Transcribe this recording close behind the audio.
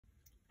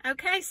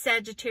Okay,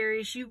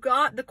 Sagittarius, you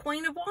got the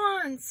Queen of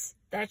Wands.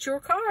 That's your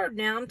card.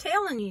 Now I'm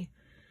telling you,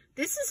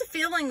 this is a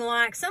feeling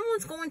like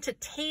someone's going to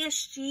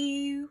test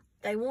you.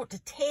 They want to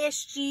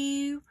test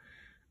you.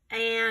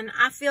 And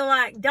I feel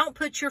like don't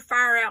put your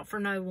fire out for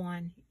no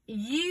one.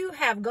 You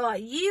have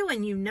got you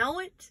and you know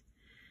it.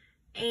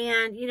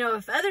 And, you know,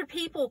 if other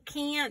people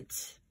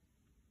can't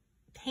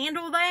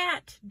handle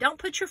that, don't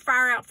put your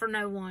fire out for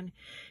no one.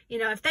 You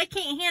know, if they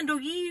can't handle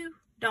you,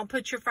 don't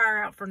put your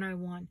fire out for no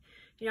one.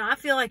 You know, I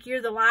feel like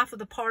you're the life of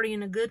the party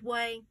in a good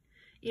way.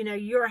 You know,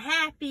 you're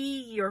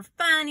happy, you're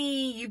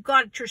funny, you've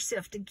got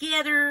yourself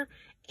together.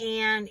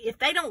 And if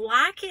they don't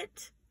like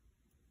it,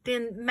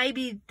 then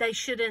maybe they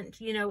shouldn't,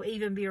 you know,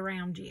 even be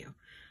around you.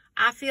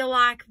 I feel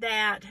like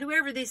that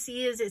whoever this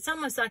is, it's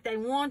almost like they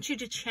want you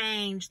to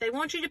change. They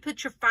want you to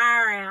put your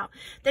fire out.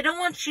 They don't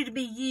want you to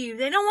be you.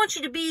 They don't want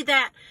you to be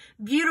that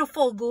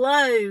beautiful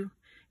glow.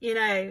 You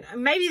know,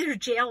 maybe they're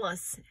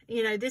jealous.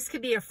 You know, this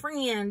could be a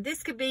friend.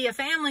 This could be a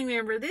family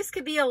member. This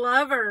could be a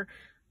lover.